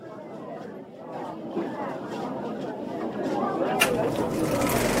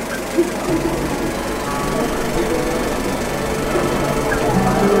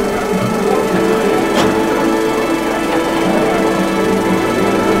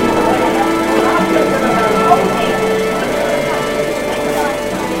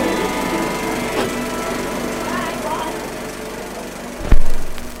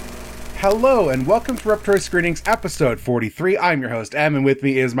Hello, and welcome to Repertory Screenings, episode 43. I'm your host, Em, and with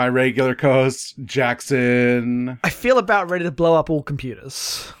me is my regular co-host, Jackson. I feel about ready to blow up all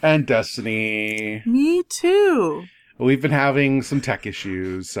computers. And Destiny. Me too. We've been having some tech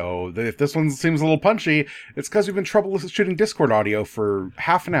issues, so if this one seems a little punchy, it's because we've been troubleshooting Discord audio for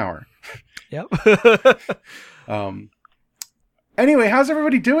half an hour. Yep. Anyway, how's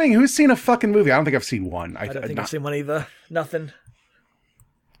everybody doing? Who's seen a fucking movie? I don't think I've seen one. I don't think I've seen one either. Nothing.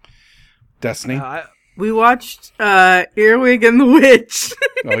 Destiny? We watched Earwig and the Witch.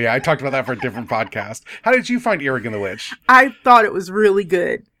 Oh yeah, I talked about that for a different podcast. How did you find Earwig and the Witch? I thought it was really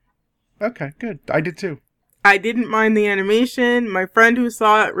good. Okay, good. I did too. I didn't mind the animation. My friend who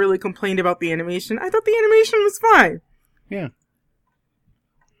saw it really complained about the animation. I thought the animation was fine. Yeah.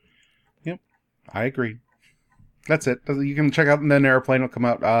 Yep. I agree. That's it. You can check out and then Airplane will come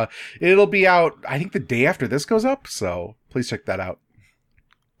out. It'll be out, I think, the day after this goes up, so please check that out.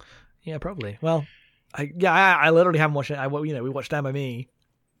 Yeah, probably. Well, I literally haven't watched it. We watched Stand By Me.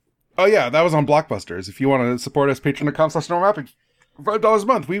 Oh yeah, that was on Blockbusters. If you want to support us, patreon.com/normapping. For $5 a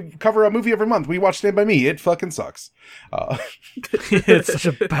month. We cover a movie every month. We watch Stand By Me. It fucking sucks. It's such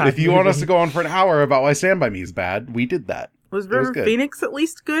a bad If you movie. want us to go on for an hour about why Stand By Me is bad, we did that. Was River Phoenix at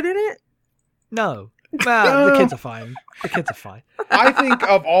least good in it? No. The kids are fine. I think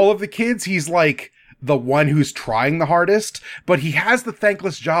of all of the kids, he's like the one who's trying the hardest, but he has the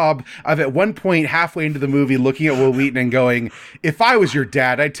thankless job of at one point halfway into the movie looking at Will Wheaton and going, if I was your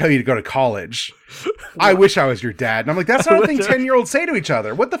dad, I'd tell you to go to college. I wish I was your dad. And I'm like, that's not a thing 10-year-olds say to each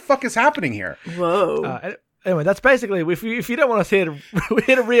other. What the fuck is happening here? Whoa. Anyway, that's basically, if you don't want us here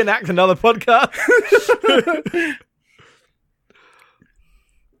to reenact another podcast.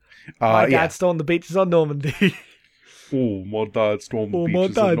 My dad stormed the beaches on Normandy. Oh, my dad stormed the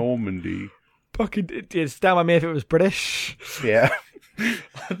beaches of Normandy. Fucking it's Stand By Me if it was British. Yeah.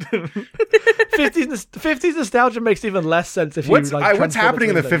 50s nostalgia makes even less sense if what's what's happening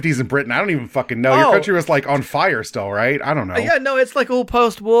in the 50s in Britain? I don't even fucking know. Your country was like on fire still, right? I don't know. Yeah, no, it's like all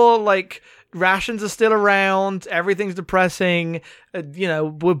post-war, like rations are still around, everything's depressing,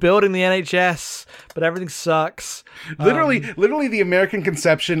 we're building the NHS, but everything sucks. Literally the American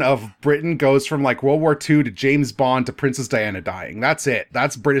conception of Britain goes from like World War II to James Bond to Princess Diana dying. That's it.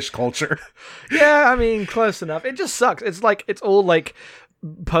 That's British culture. Yeah, I mean, close enough. It just sucks. It's like, it's all like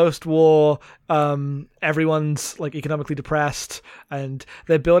post-war, everyone's like economically depressed and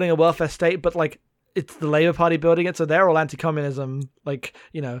they're building a welfare state, but like it's the Labour Party building it, so they're all anti-communism. Like,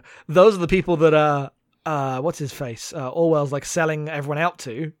 those are the people that what's his face? Orwell's like selling everyone out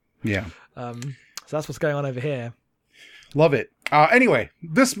to. Yeah. So that's what's going on over here. Love it. Anyway,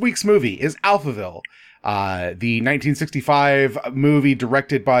 this week's movie is Alphaville, the 1965 movie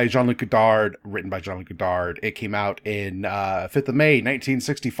directed by Jean-Luc Godard, written by Jean-Luc Godard. It came out in 5th of May,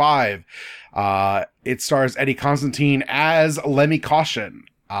 1965. It stars Eddie Constantine as Lemmy Caution.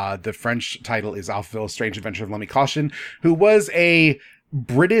 The French title is Alphaville, Strange Adventure of Lemmy Caution, who was a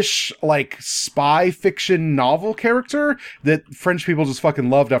British, like, spy fiction novel character that French people just fucking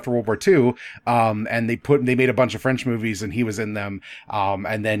loved after World War II. And they made a bunch of French movies and he was in them.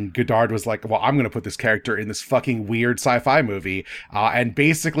 And then Godard was like, well, I'm going to put this character in this fucking weird sci-fi movie, and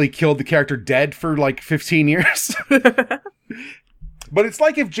basically killed the character dead for like 15 years. But it's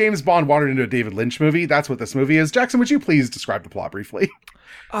like if James Bond wandered into a David Lynch movie. That's what this movie is. Jackson, would you please describe the plot briefly?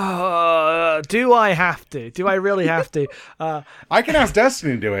 Do I have to? Do I really have to? I can ask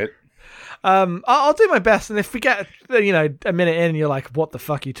Destiny to do it. I'll do my best, and if we get a minute in and you're like, what the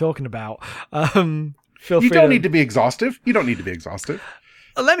fuck are you talking about? Feel free. You don't need to be exhaustive.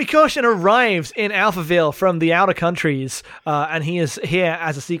 Lemmy Caution arrives in Alphaville from the outer countries, and he is here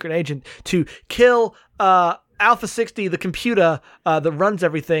as a secret agent to kill Alpha 60, the computer that runs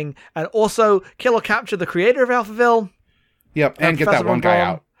everything, and also kill or capture the creator of Alphaville. Yep, and get that one guy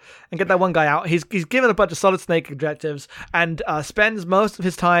out. And get that one guy out. He's given a bunch of Solid Snake objectives and spends most of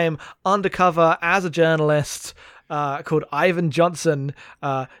his time undercover as a journalist called Ivan Johnson,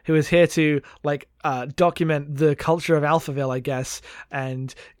 who is here to document the culture of Alphaville, I guess,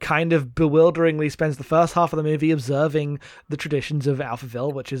 and kind of bewilderingly spends the first half of the movie observing the traditions of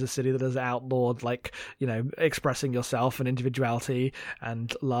Alphaville, which is a city that has outlawed, expressing yourself and individuality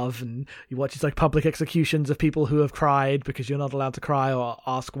and love, and you watch these public executions of people who have cried because you're not allowed to cry or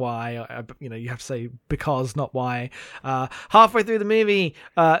ask why, or, you have to say because, not why. Halfway through the movie,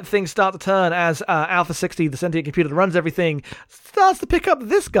 things start to turn as Alpha 60, the sentient computer that runs everything, starts to pick up that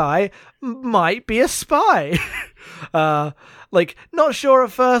this guy might be a spy. Not sure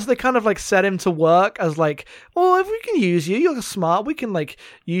at first. They kind of set him to work as well, if we can use you, you're smart, we can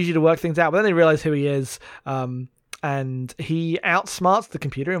use you to work things out. But then they realize who he is. and he outsmarts the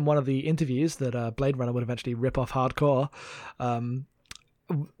computer in one of the interviews that Blade Runner would eventually rip off hardcore.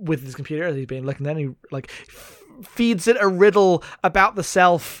 With his computer as he's been looking at, and he feeds it a riddle about the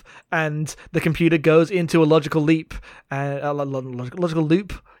self, and the computer goes into a logical leap, logical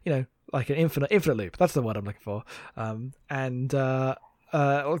loop, like an infinite loop. That's the word I'm looking for.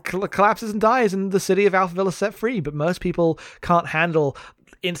 Collapses and dies, and the city of Alphaville is set free. But most people can't handle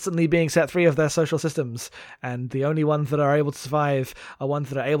instantly being set free of their social systems, and the only ones that are able to survive are ones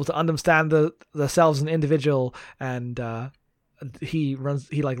that are able to understand themselves as an individual. And he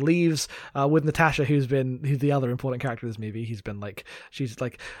leaves with Natasha, who's the other important character of this movie. She's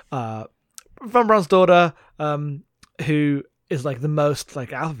Von Braun's daughter, who is the most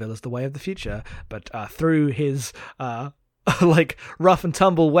Alphaville is the way of the future, but through his rough and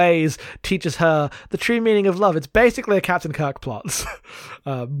tumble ways teaches her the true meaning of love. It's basically a Captain Kirk plot.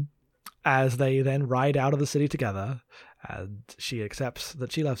 As they then ride out of the city together, and she accepts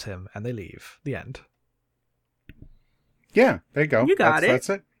that she loves him, and they leave. The end. Yeah, there you go. You got it. That's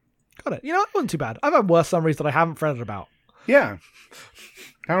it. Got it. It wasn't too bad. I've had worse summaries that I haven't fretted about. Yeah.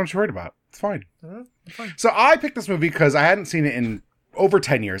 I don't know what you're worried about. It's fine. Fine. So I picked this movie because I hadn't seen it in over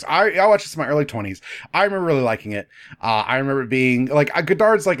 10 years. I watched this in my early 20s. I remember really liking it. I remember being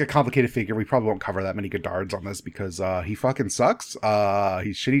Godard's a complicated figure. We probably won't cover that many Godards on this because he fucking sucks.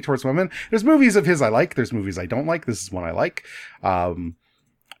 He's shitty towards women. There's movies of his I like. There's movies I don't like. This is one I like.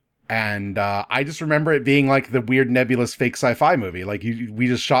 And I just remember it being the weird nebulous fake sci-fi movie. We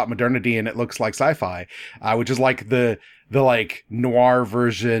just shot modernity and it looks like sci-fi, which is the noir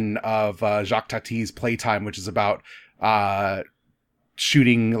version of Jacques Tati's Playtime, which is about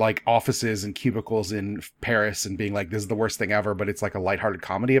shooting offices and cubicles in Paris and being this is the worst thing ever, but it's a lighthearted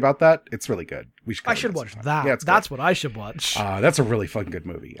comedy about that. It's really good. I should watch that. Yeah, that's what I should watch. That's a really fucking good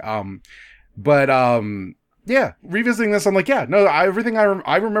movie. Yeah, revisiting this, I'm everything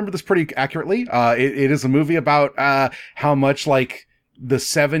I remember this pretty accurately. It is a movie about how much the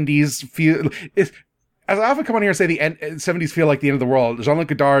 70s feel. As I often come on here and say, the 70s feel like the end of the world. Jean-Luc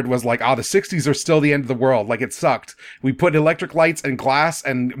Godard was the 60s are still the end of the world. It sucked. We put electric lights and glass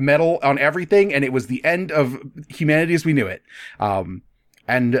and metal on everything, and it was the end of humanity as we knew it.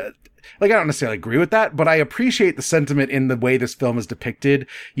 I don't necessarily agree with that, but I appreciate the sentiment in the way this film is depicted.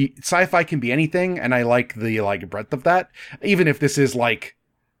 Sci-fi can be anything, and I like the breadth of that. Even if this is it's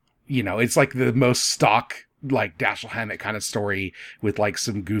the most stock Dashiell Hammett kind of story with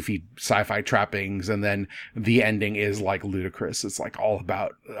some goofy sci-fi trappings, and then the ending is ludicrous. It's all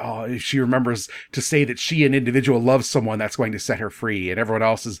about if she remembers to say that she an individual loves someone, that's going to set her free, and everyone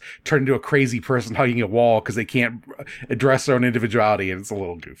else is turned into a crazy person hugging a wall because they can't address their own individuality, and it's a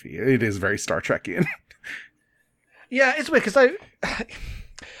little goofy. It is very Star Trekian. Yeah, it's weird because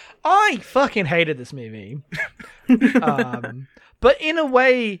I fucking hated this movie. But in a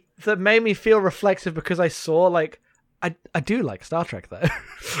way that made me feel reflexive, because I saw I do like Star Trek though.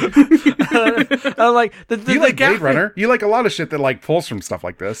 You like Blade Runner? You like a lot of shit that pulls from stuff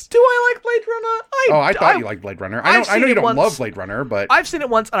like this. Do I like Blade Runner? I thought you liked Blade Runner. I know you don't love Blade Runner, but I've seen it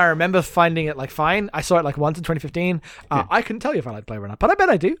once and I remember finding it fine. I saw it once in 2015. I couldn't tell you if I like Blade Runner, but I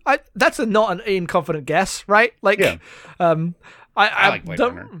bet I do. That's not an inconfident guess, right? I like Blade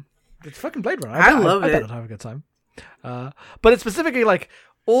Runner. It's fucking Blade Runner. I love it. I bet I'd have a good time. But it's specifically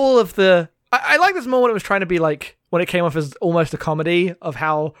all of the. I like this more when it was trying to be when it came off as almost a comedy of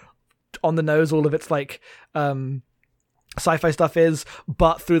how on the nose all of its sci-fi stuff is,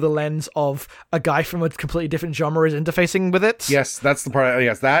 but through the lens of a guy from a completely different genre is interfacing with it. Yes, that's the part.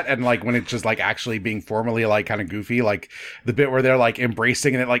 Yes, that, and when it's just actually being formally kind of goofy, the bit where they're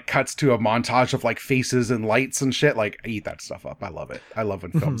embracing and it cuts to a montage of faces and lights and shit. I eat that stuff up. I love it. I love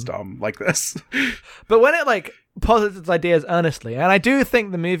when films dumb like this. But when it posits its ideas earnestly, and I do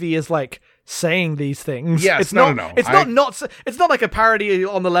think the movie is saying these things. Yes, it's not like a parody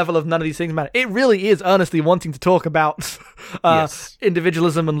on the level of none of these things matter. It really is earnestly wanting to talk about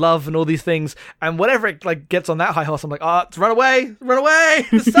individualism and love and all these things. And whenever it gets on that high horse, I'm run away,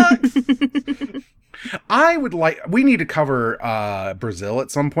 this sucks. We need to cover Brazil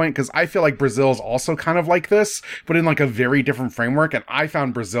at some point, because I feel like Brazil is also kind of like this, but in a very different framework. And I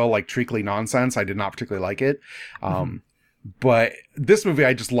found Brazil treacly nonsense. I did not particularly like it. But this movie,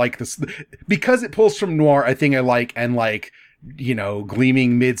 I just like this because it pulls from noir. I think I like, and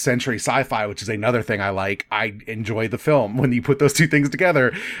gleaming mid-century sci-fi, which is another thing I like. I enjoy the film when you put those two things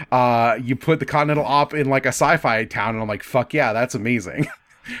together. You put the Continental Op in a sci-fi town, and I'm fuck yeah, that's amazing.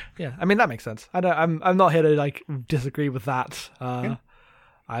 Yeah, I mean that makes sense. I'm not here to disagree with that. I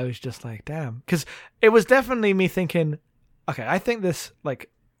was just damn, because it was definitely me thinking, okay, I think this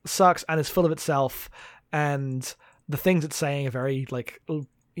sucks and is full of itself, and the things it's saying are very like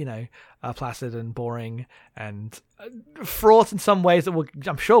placid and boring and fraught in some ways that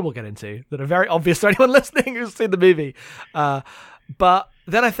I'm sure we'll get into, that are very obvious to anyone listening who's seen the movie. But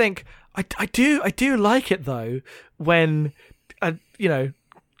then I think I do like it though when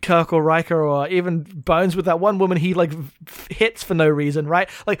Kirk or Riker or even Bones with that one woman he like hits for no reason, right?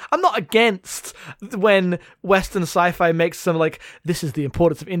 Like, I'm not against when Western sci-fi makes some like, this is the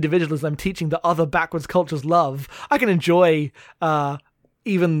importance of individualism, I'm teaching the other backwards cultures love. I can enjoy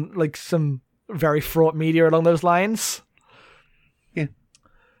even like some very fraught media along those lines. Yeah.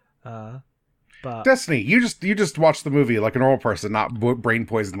 But Destiny, you just watched the movie like a normal person, not brain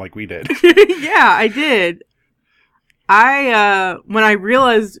poisoned like we did. Yeah, I did. When I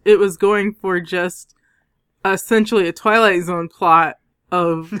realized it was going for just essentially a Twilight Zone plot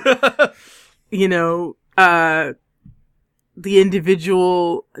of, the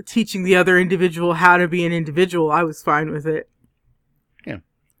individual teaching the other individual how to be an individual, I was fine with it. Yeah.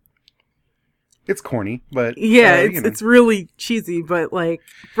 It's corny, but... Yeah, it's really cheesy, but, like,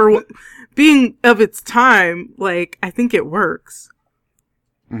 for being of its time, like, I think it works.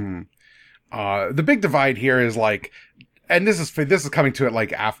 Mm-hmm. The big divide here is, like... And this is coming to it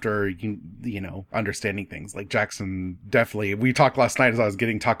like after understanding things. Like Jackson, definitely. We talked last night as I was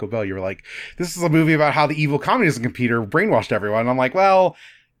getting Taco Bell. You were like, "This is a movie about how the evil communism computer brainwashed everyone." And I'm like, well,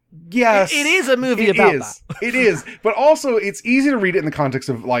 yes, it is a movie about that. It is, but also it's easy to read it in the context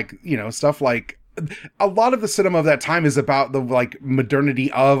of like stuff like a lot of the cinema of that time is about the like modernity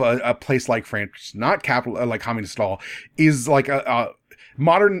of a place like France, not capital like communist at all. Is like a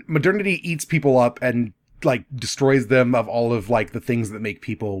modernity eats people up and like destroys them of all of like the things that make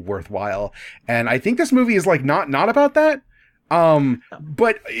people worthwhile. And I think this movie is like not about that.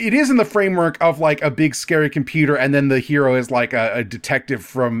 But it is in the framework of like a big scary computer, and then the hero is like a detective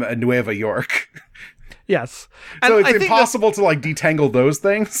from Nueva York. Yes. So it's impossible to like detangle those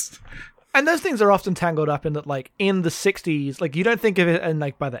things. And those things are often tangled up in that, like in the 60s, like you don't think of it in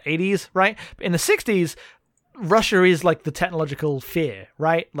like by the 80s, right? But in the 60s, Russia is like the technological fear,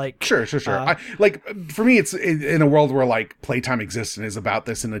 right? Like sure. Like for me, it's in a world where like playtime exists and is about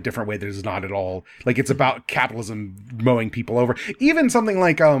this in a different way that is not at all like it's about capitalism mowing people over. Even something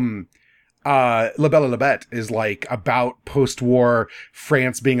like La Belle et la Bête is like about post-war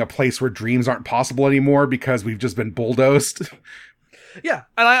France being a place where dreams aren't possible anymore because we've just been bulldozed. Yeah,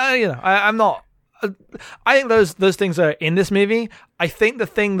 and I'm not. I think those things are in this movie. I think the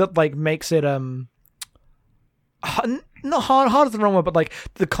thing that like makes it not hard is the wrong word, but like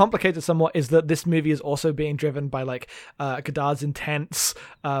the complicated somewhat is that this movie is also being driven by like Godard's intense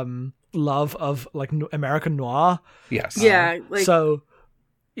love of like American noir. Yes. Yeah. Like, so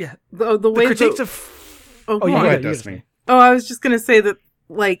yeah, the way the critiques of go ahead, Destiny. I was just gonna say that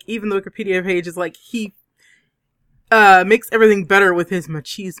like even the Wikipedia page is like he makes everything better with his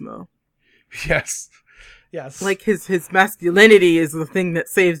machismo. Yes. Like his masculinity is the thing that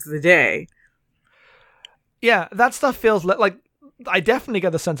saves the day. Yeah, that stuff feels like I definitely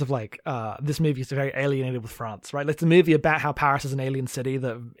get the sense of like this movie is very alienated with France, right? Like it's a movie about how Paris is an alien city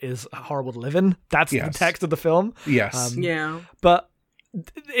that is horrible to live in. That's the text of the film. Yes. Yeah. But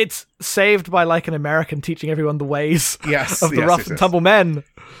it's saved by like an American teaching everyone the ways of the rough and tumble men.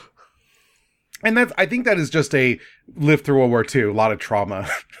 And I think that is just a live through World War II, a lot of trauma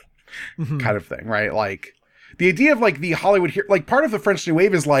kind of thing, right? Like the idea of like the Hollywood here, like part of the French New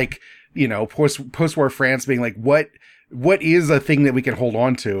Wave is like, post-war France being like, what is a thing that we can hold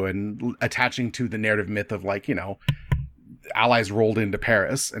on to, and attaching to the narrative myth of like, Allies rolled into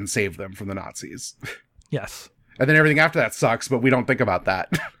Paris and saved them from the Nazis. Yes. And then everything after that sucks, but we don't think about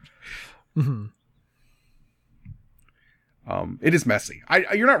that. Mm-hmm. It is messy.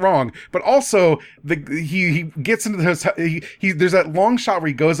 You're not wrong, but also he gets into the hotel. There's that long shot where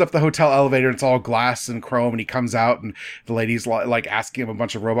he goes up the hotel elevator and it's all glass and chrome, and he comes out and the lady's like asking him a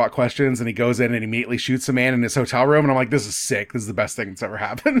bunch of robot questions, and he goes in and immediately shoots a man in his hotel room, and I'm like, this is sick. This is the best thing that's ever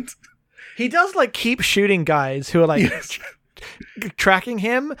happened. He does like keep shooting guys who are like tracking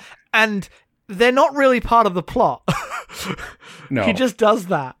him, and they're not really part of the plot. No, he just does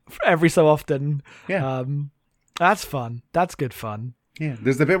that every so often. Yeah. That's fun. That's good fun. Yeah,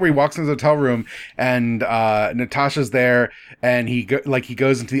 there's the bit where he walks into the hotel room and Natasha's there, and he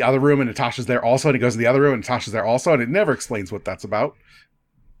goes into the other room and Natasha's there also, and he goes to the other room and Natasha's there also, and it never explains what that's about.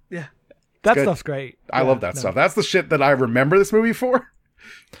 Yeah, that good. Stuff's great. I love that stuff. That's the shit that I remember this movie for.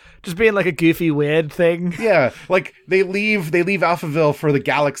 Just being like a goofy, weird thing. Yeah, like they leave Alphaville for the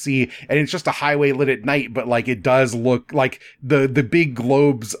galaxy, and it's just a highway lit at night, but like it does look like the big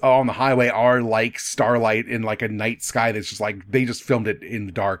globes on the highway are like starlight in like a night sky that's just like they just filmed it in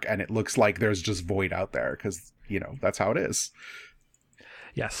the dark, and it looks like there's just void out there because that's how it is.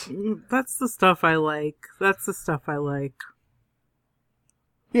 Yes. That's the stuff I like.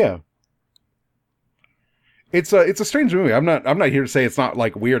 Yeah. It's a strange movie. I'm not here to say it's not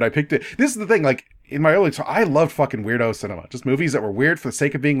like weird. I picked it. This is the thing, like in my early I loved fucking weirdo cinema. Just movies that were weird for the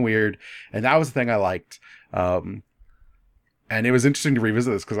sake of being weird, and that was the thing I liked. And it was interesting to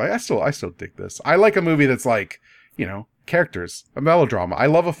revisit this because I still dig this. I like a movie that's like, characters, a melodrama. I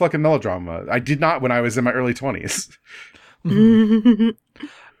love a fucking melodrama. I did not when I was in my early 20s. The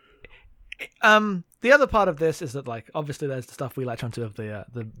other part of this is that, like, obviously there's the stuff we latch onto of the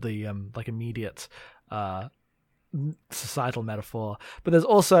like immediate societal metaphor, but there's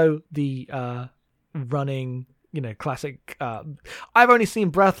also the running, classic. I've only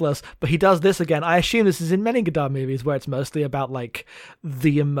seen Breathless, but he does this again. I assume this is in many Godard movies where it's mostly about like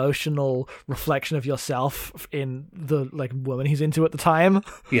the emotional reflection of yourself in the like woman he's into at the time.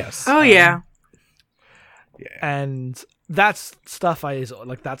 Yes. Oh yeah. Yeah. And that stuff is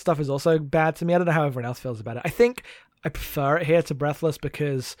also bad to me. I don't know how everyone else feels about it. I think I prefer it here to Breathless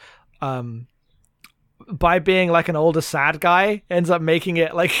because by being like an older sad guy ends up making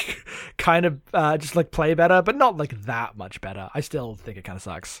it like kind of just like play better, but not like that much better. I still think it kind of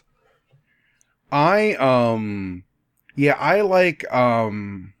sucks. I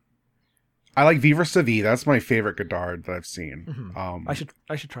like Vivre sa vie. That's my favorite Godard that I've seen. Mm-hmm.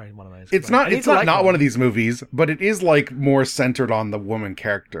 I should try one of those. It's not one of these movies, but it is like more centered on the woman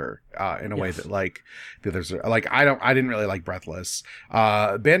character in a way that like the others are. Like I didn't really like Breathless.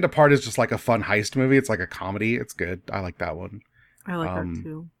 Band Apart is just like a fun heist movie. It's like a comedy. It's good. I like that one. I like her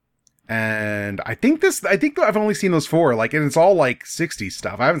too. And I think I've only seen those 4. Like, and it's all like 60s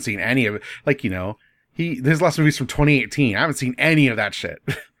stuff. I haven't seen any of it. Like, his last movie's from 2018. I haven't seen any of that shit.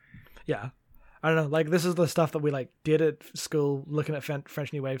 Yeah. I don't know, like, this is the stuff that we, like, did at school, looking at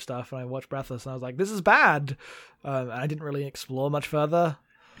French New Wave stuff, and I watched Breathless, and I was like, this is bad. And I didn't really explore much further.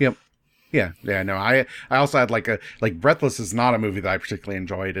 Yep. Yeah, no, I also had, Breathless is not a movie that I particularly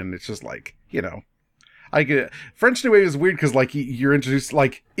enjoyed, and it's just, like, French New Wave is weird, because, like, you're introduced,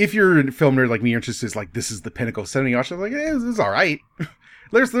 like, if you're a film nerd like me, you're introduced, like, this is the pinnacle of cinema, you're like, this is alright.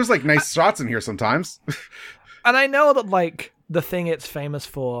 There's, like, nice shots in here sometimes. And I know that, like, the thing it's famous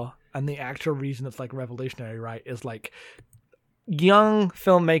for, and the actual reason it's like revolutionary, right, is like young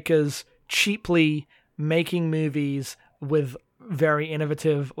filmmakers cheaply making movies with very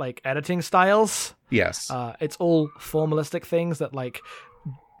innovative like editing styles. Yes. It's all formalistic things that like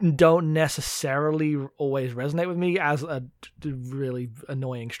don't necessarily always resonate with me as a really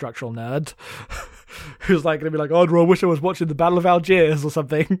annoying structural nerd who's like gonna be like, oh, I wish I was watching the Battle of Algiers or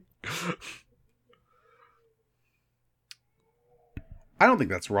something. I don't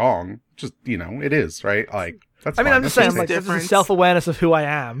think that's wrong. Just, it is, right? Like, that's fine. I'm just saying, like, this is self-awareness of who I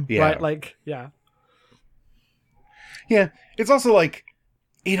am, yeah. Right? Like, yeah. Yeah, it's also, like,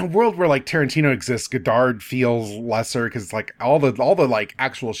 in a world where, like, Tarantino exists, Godard feels lesser, because, like, all the, like,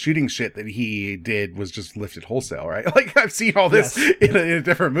 actual shooting shit that he did was just lifted wholesale, right? Like, I've seen all this in a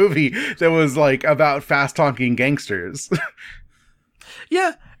different movie that was, like, about fast-talking gangsters.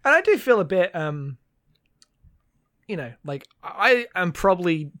 Yeah, and I do feel a bit, like, I am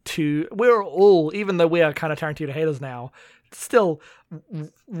probably we're all, even though we are kind of Tarantino haters now, still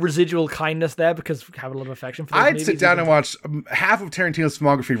residual kindness there because we have a lot of affection for those I'd movies, sit down and watch half of Tarantino's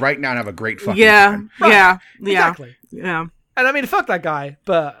filmography right now and have a great fucking time. Yeah, exactly. Yeah. And I mean, fuck that guy,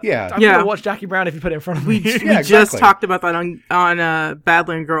 but I'm gonna watch Jackie Brown if you put it in front of me. We just talked about that on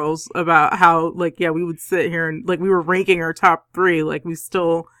Badland Girls, about how, like, we would sit here and, like, we were ranking our top 3, like, we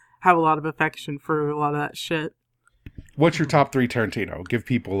still have a lot of affection for a lot of that shit. What's your top 3 Tarantino? Give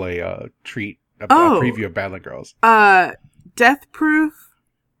people a treat, a preview of Badland Girls. Death Proof,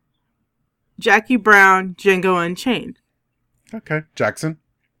 Jackie Brown, Django Unchained. Okay, Jackson.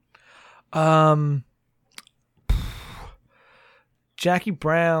 Jackie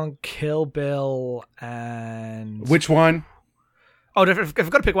Brown, Kill Bill, and which one? Oh, if I've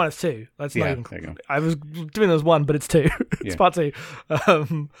got to pick one, it's 2. That's not even. There you go. I was doing those 1, but it's 2. It's part 2.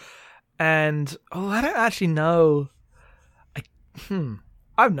 And I don't actually know. I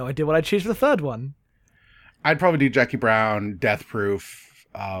have no idea what I'd choose for the third one. I'd probably do Jackie Brown, Death Proof,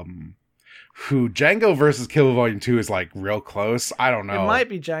 who Django versus Kill Bill Volume 2 is like real close. I don't know. It might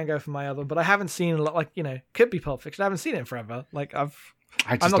be Django for my other one, but I haven't seen a lot, like, could be Pulp Fiction. I haven't seen it in forever. Like, I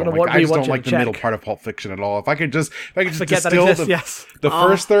just don't like the middle part of Pulp Fiction at all. If I could just distill the Oh.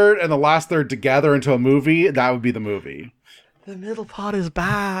 first third and the last third together into a movie, that would be the movie. The middle part is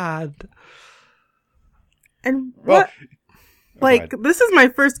bad. And this is my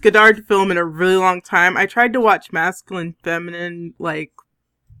first Godard film in a really long time. I tried to watch Masculine, Feminine, like,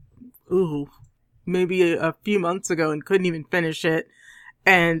 ooh. maybe a few months ago and couldn't even finish it.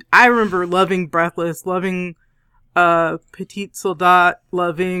 And I remember loving Breathless, loving Petite Soldat,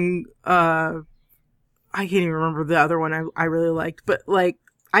 loving I can't even remember the other one I really liked, but like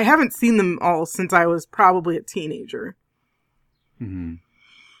I haven't seen them all since I was probably a teenager. Mm-hmm.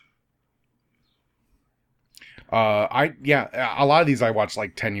 A lot of these I watched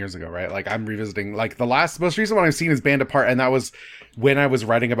like 10 years ago, right? Like I'm revisiting, like the most recent one I've seen is Band Apart, and that was when I was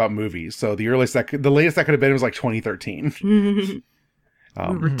writing about movies. So the latest that could have been was like 2013. We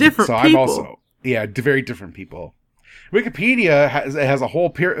were different so people. I'm also, very different people. Wikipedia has a whole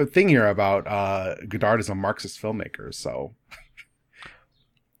thing here about Godard as a Marxist filmmaker, so.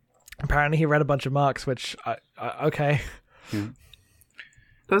 Apparently he read a bunch of Marx, which, okay.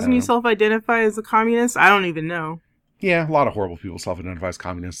 Doesn't he self-identify as a communist? I don't even know. Yeah, a lot of horrible people self-identify as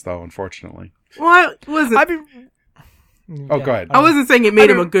communists, though, unfortunately. Well, I wasn't... Go ahead. I wasn't saying it made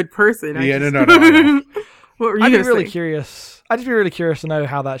him a good person. No. What were you I'd be gonna really say? curious. I'd just be really curious to know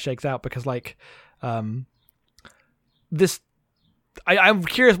how that shakes out, because, like, this... I'm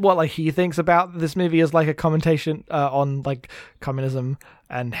curious what, like, he thinks about this movie as, like, a commentation on, like, communism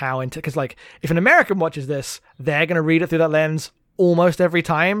and how... Because, like, if an American watches this, they're going to read it through that lens almost every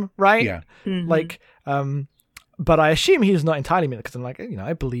time, right? Yeah. Mm-hmm. Like, but I assume he's not entirely me, because I'm like,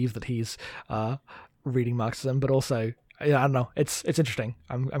 I believe that he's reading Marxism, but also, I don't know. It's interesting.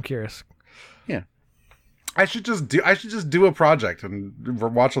 I'm curious. Yeah. I should just do a project and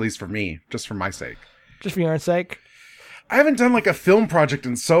watch all these for me, just for my sake. Just for your own sake. I haven't done like a film project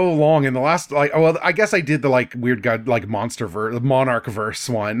in so long. In the last, like, I guess I did the like weird guy, like Monarch verse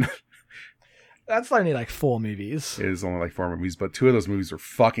one. That's only like 4 movies. It is only like 4 movies, but 2 of those movies are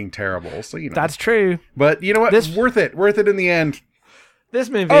fucking terrible. So, That's true. But you know what? It's worth it in the end. This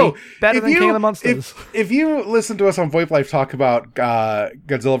movie, better than King of the Monsters. If you listen to us on VoIP Life talk about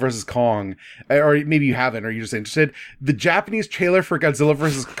Godzilla vs. Kong, or maybe you haven't, or you're just interested, the Japanese trailer for Godzilla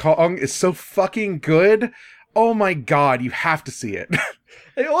vs. Kong is so fucking good. Oh my god, you have to see it.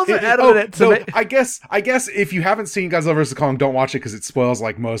 They also edited it to I guess if you haven't seen Godzilla vs. Kong, don't watch it because it spoils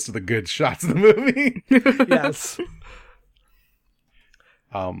like most of the good shots of the movie. Yes.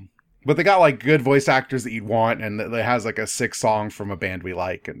 But they got like good voice actors that you'd want, and it has like a sick song from a band we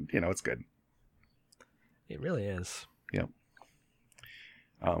like, and it's good. It really is. Yeah.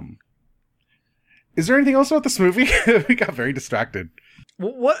 Is there anything else about this movie? We got very distracted.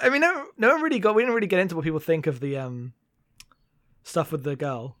 What? I mean, no one really got. We didn't really get into what people think of the stuff with the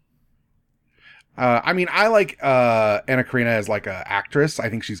girl. I mean, I like Anna Karina as like a actress. I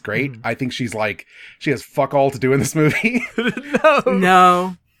think she's great. I think she has fuck all to do in this movie.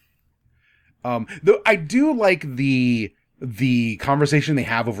 No. Though I do like the conversation they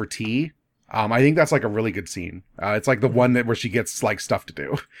have over tea. I think that's like a really good scene. It's like the one where she gets like stuff to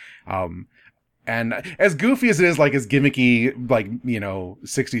do. And as goofy as it is, like as gimmicky, like,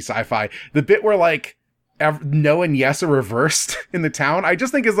 60s sci-fi, the bit where like no and yes are reversed in the town, I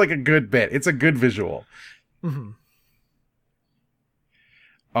just think is like a good bit. It's a good visual. Mm-hmm.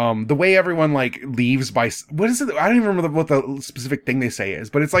 The way everyone like leaves by, what is it? I don't even remember what the specific thing they say is,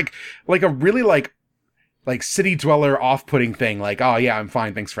 but it's like a really like city dweller off-putting thing. Like, oh yeah, I'm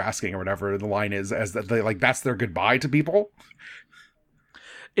fine. Thanks for asking, or whatever the line is, as that they like, that's their goodbye to people.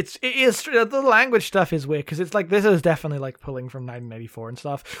 It is the language stuff is weird, because it's like this is definitely like pulling from 1984 and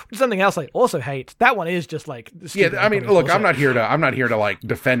stuff, which is something else I also hate. That one is just like I mean, look, bullshit. I'm not here to like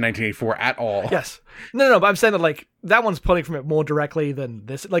defend 1984 at all. Yes, no, but I'm saying that like that one's pulling from it more directly than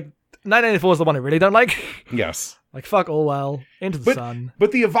this. Like 1984 is the one I really don't like. Yes, like fuck Orwell, Into the Sun.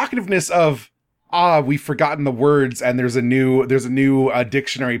 But the evocativeness of we've forgotten the words, and there's a new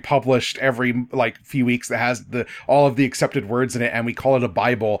dictionary published every like few weeks that has all of the accepted words in it, and we call it a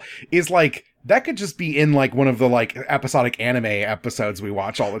Bible, is like, that could just be in like one of the like episodic anime episodes we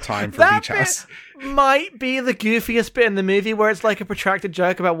watch all the time for Beach House. Might be the goofiest bit in the movie, where it's like a protracted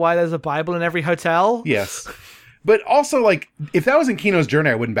joke about why there's a Bible in every hotel. Yes. But also, like, if that was in Kino's Journey,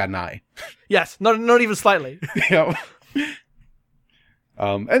 I wouldn't bat an eye. Yes, not even slightly.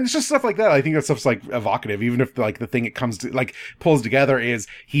 And it's just stuff like that. I think that stuff's like evocative, even if like the thing it comes to like pulls together is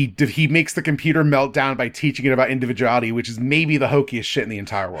he makes the computer melt down by teaching it about individuality, which is maybe the hokiest shit in the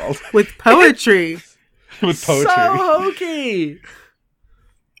entire world. With poetry. With poetry. So hokey.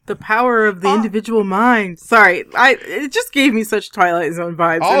 The power of the individual mind. Sorry, it just gave me such Twilight Zone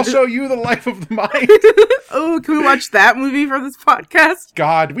vibes. I'll show you the life of the mind. Oh, can we watch that movie for this podcast?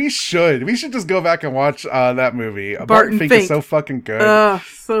 God, we should. We should just go back and watch that movie. Barton Fink is so fucking good.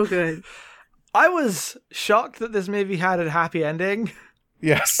 So good. I was shocked that this movie had a happy ending.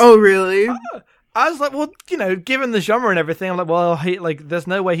 Yes. Oh, really? I was like, well, given the genre and everything, I'm like, well, there's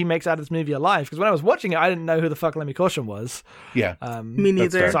no way he makes out of this movie alive. Because when I was watching it, I didn't know who the fuck Lemmy Caution was. Yeah. Me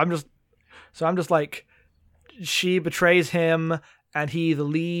neither. fair. So I'm just like, she betrays him, and he either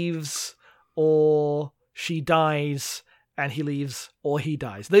leaves, or she dies, and he leaves, or he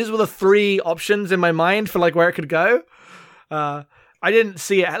dies. Those were the three options in my mind for like where it could go. I didn't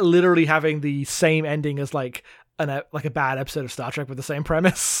see it literally having the same ending as like a bad episode of Star Trek with the same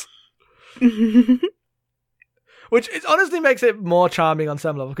premise. Which it honestly makes it more charming on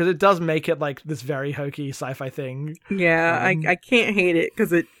some level, because it does make it like this very hokey sci-fi thing. Yeah, I can't hate it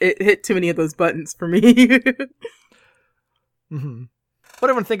because it hit too many of those buttons for me. Mm-hmm. What do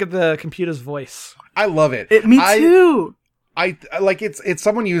everyone think of the computer's voice? I love it. Me too. I like it's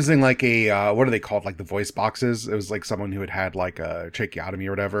someone using like a what are they called, like the voice boxes. It was like someone who had like a tracheotomy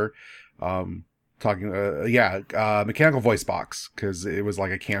or whatever, mechanical voice box, because it was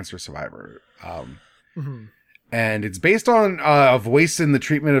like a cancer survivor. Mm-hmm. And it's based on a voice in the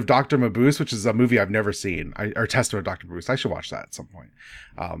treatment of Dr. Mabuse, which is a movie I've never seen, or Testament of Dr. Mabuse. I should watch that at some point.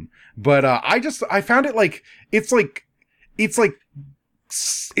 But I found it like it's like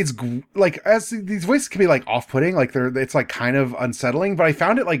as these voices can be like off-putting, like it's like kind of unsettling, but I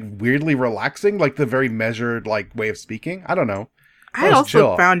found it like weirdly relaxing, like the very measured like way of speaking. I don't know. I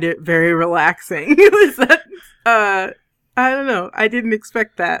also found it very relaxing. It was I don't know. I didn't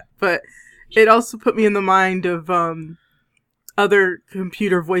expect that, but it also put me in the mind of other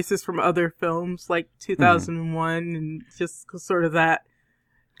computer voices from other films, like 2001, and just sort of that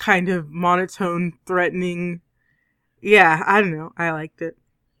kind of monotone, threatening. Yeah, I don't know. I liked it.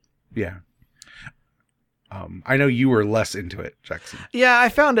 Yeah. I know you were less into it, Jackson. Yeah, I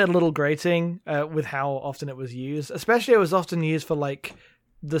found it a little grating with how often it was used. Especially it was often used for like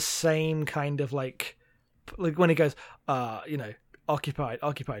the same kind of like when he goes,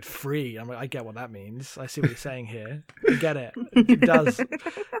 occupied, free. I'm like, I get what that means. I see what you're saying here. I get it. It does.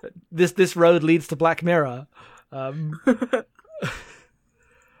 This road leads to Black Mirror. But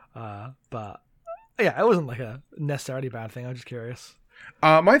yeah, it wasn't like a necessarily bad thing. I'm just curious.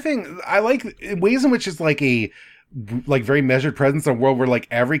 My thing, I like ways in which it's like a very measured presence in a world where like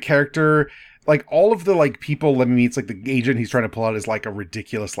every character, like all of the like people Lemmy meets, like the agent he's trying to pull out is like a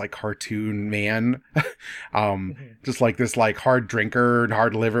ridiculous like cartoon man, just like this like hard drinker and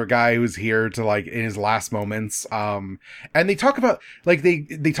hard liver guy who's here to like in his last moments. And they talk about like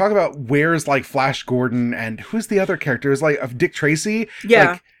they talk about where's like Flash Gordon and who's the other character is like of Dick Tracy.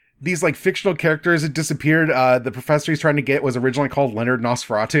 Yeah. Like, these like fictional characters had disappeared. The professor he's trying to get was originally called Leonard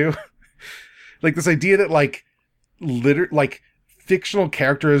Nosferatu. Like this idea that like fictional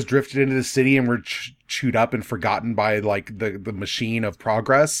characters drifted into the city and were chewed up and forgotten by like the machine of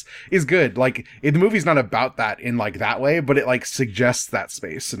progress is good. Like the movie's not about that in like that way, but it like suggests that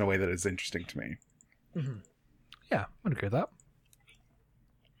space in a way that is interesting to me. Mm-hmm. Yeah, I'd agree with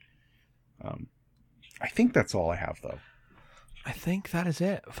that. I think that's all I have though. I think that is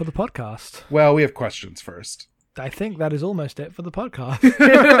it for the podcast. Well, we have questions first. I think that is almost it for the podcast.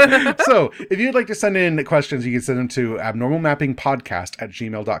 So, if you'd like to send in questions, you can send them to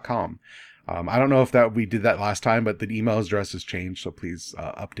abnormalmappingpodcast@gmail.com. I don't know if we did that last time, but the email address has changed, so please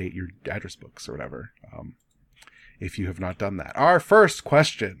update your address books or whatever if you have not done that. Our first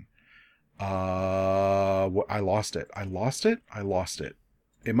question. I lost it. It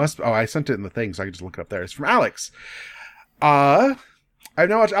must... Oh, I sent it in the thing, so I can just look it up there. It's from Alex. I've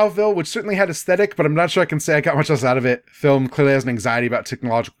now watched Alphaville, which certainly had aesthetic, but I'm not sure I can say I got much else out of it. Film clearly has an anxiety about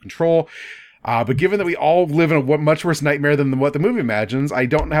technological control. But given that we all live in a much worse nightmare than what the movie imagines, I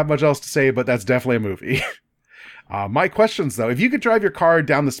don't have much else to say, but that's definitely a movie. My questions, though. If you could drive your car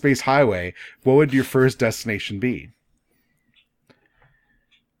down the space highway, what would your first destination be?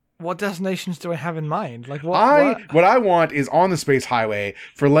 What destinations do I have in mind? Like what I want is on the space highway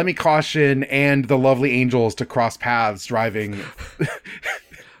for Lemmy Caution and the lovely angels to cross paths driving.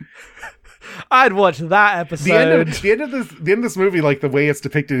 I'd watch that episode. The end of this movie, like the way it's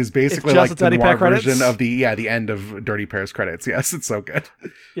depicted, is basically like the noir version of the end of Dirty Pair's credits. Yes, it's so good.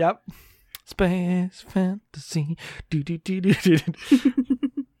 Yep. Space fantasy.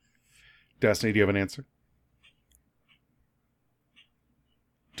 Destiny, do you have an answer?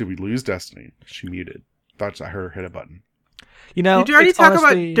 Did we lose Destiny? She muted. Thought I heard her hit a button. Did you already talk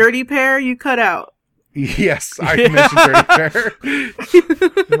about Dirty Pair? You cut out. Yes, I mentioned Dirty Pair.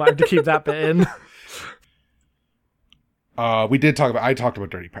 You might have to keep that bit in. I talked about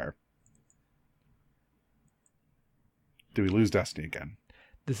Dirty Pair. Did we lose Destiny again?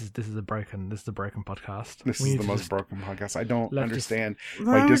 This is a broken podcast. This is the most broken podcast. I don't understand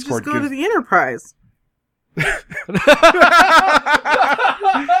why Discord just go to the Enterprise.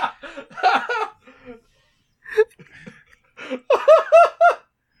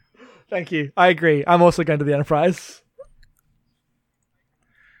 Thank you. I agree. I'm also going to the Enterprise.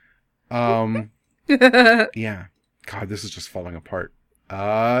 Yeah. God, this is just falling apart.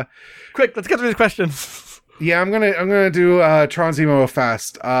 Quick, let's get through these questions. Yeah, I'm gonna do Tron Zemo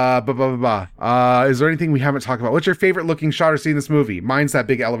fast. Is there anything we haven't talked about? What's your favorite looking shot or scene in this movie? Mine's that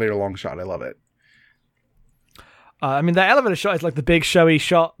big elevator long shot. I love it. I mean, that elevator shot is like the big showy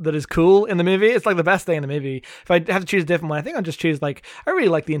shot that is cool in the movie. It's like the best thing in the movie. If I have to choose a different one, I think I'll just choose I really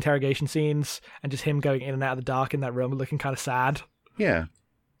like the interrogation scenes and just him going in and out of the dark in that room looking kind of sad. Yeah.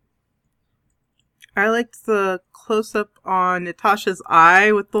 I liked the close-up on Natasha's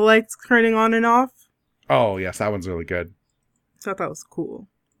eye with the lights turning on and off. Oh, yes, that one's really good. I thought that was cool.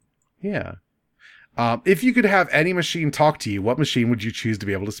 Yeah. If you could have any machine talk to you, what machine would you choose to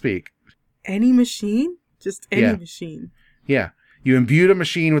be able to speak? Any machine? Just any machine. Yeah. You imbued a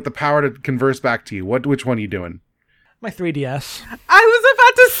machine with the power to converse back to you. Which one are you doing? My 3DS. I was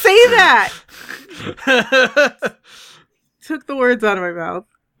about to say that! Took the words out of my mouth.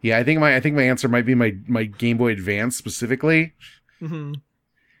 Yeah, I think my answer might be my Game Boy Advance specifically. Mm-hmm.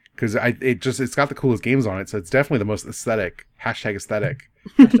 Because it's got the coolest games on it, so it's definitely the most aesthetic. #aesthetic.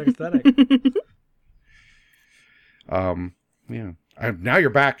 Aesthetic. Yeah. Now you're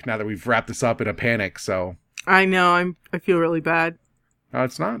back. Now that we've wrapped this up in a panic, so I know. I feel really bad. no,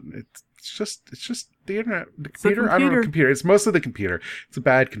 it's not. It's just the internet, the It's the computer. I don't know, computer. computer. It's mostly the computer. It's a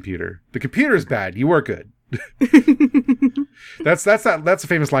bad computer. The computer is bad. You are good. That's a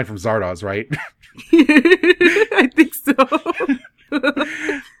famous line from Zardoz, right? I think so.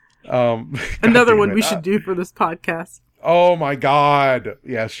 Another God one damn we it. should do for this podcast. Oh my God.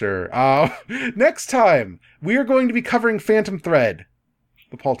 Yeah, sure. Next time, we are going to be covering Phantom Thread,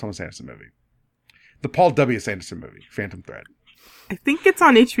 the Paul Thomas Anderson movie. The Paul W. Anderson movie, Phantom Thread. I think it's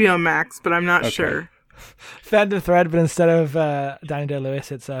on HBO Max, but I'm not Okay. sure. Phantom Thread, but instead of Danny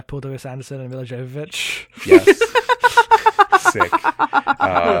Day-Lewis, it's Paul W.S. Anderson and Mila Jovovich. Yes. Sick.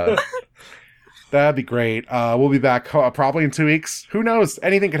 That'd be great. We'll be back probably in 2 weeks. Who knows?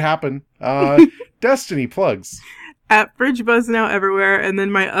 Anything could happen. Destiny plugs. At Fridge Buzz Now everywhere, and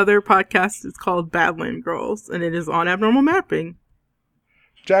then my other podcast is called Badland Girls, and it is on Abnormal Mapping.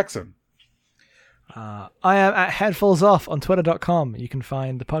 Jackson. I am at Headfuls Off on Twitter.com. You can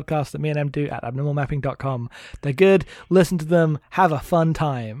find the podcast that me and Em do at abnormalmapping.com. They're good. Listen to them. Have a fun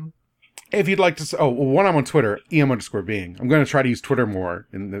time. If you'd like to, when I'm on Twitter, EM_being. I'm going to try to use Twitter more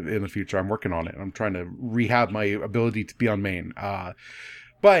in the future. I'm working on it. I'm trying to rehab my ability to be on main.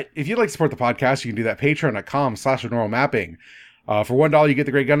 But if you'd like to support the podcast, you can do that. Patreon.com/abnormalmapping. For $1, you get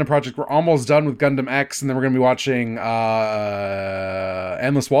the Great Gundam Project. We're almost done with Gundam X, and then we're going to be watching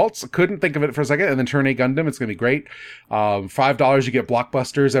Endless Waltz. Couldn't think of it for a second. And then Turn A Gundam. It's going to be great. $5, you get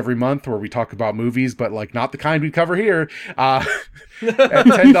Blockbusters every month, where we talk about movies, but not the kind we cover here. At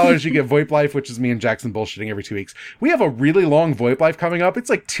 $10, you get VoIP Life, which is me and Jackson bullshitting every 2 weeks. We have a really long VoIP Life coming up.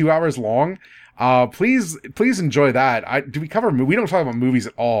 It's 2 hours long. Please enjoy that. We don't talk about movies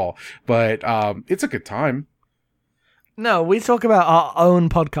at all, but it's a good time. No, we talk about our own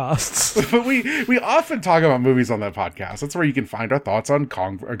podcasts. But we often talk about movies on that podcast. That's where you can find our thoughts on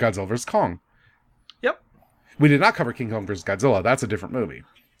Kong or Godzilla vs. Kong. Yep. We did not cover King Kong vs. Godzilla. That's a different movie.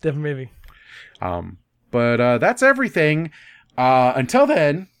 Different movie. But that's everything. Until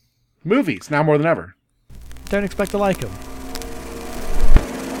then, movies now more than ever. Don't expect to like them.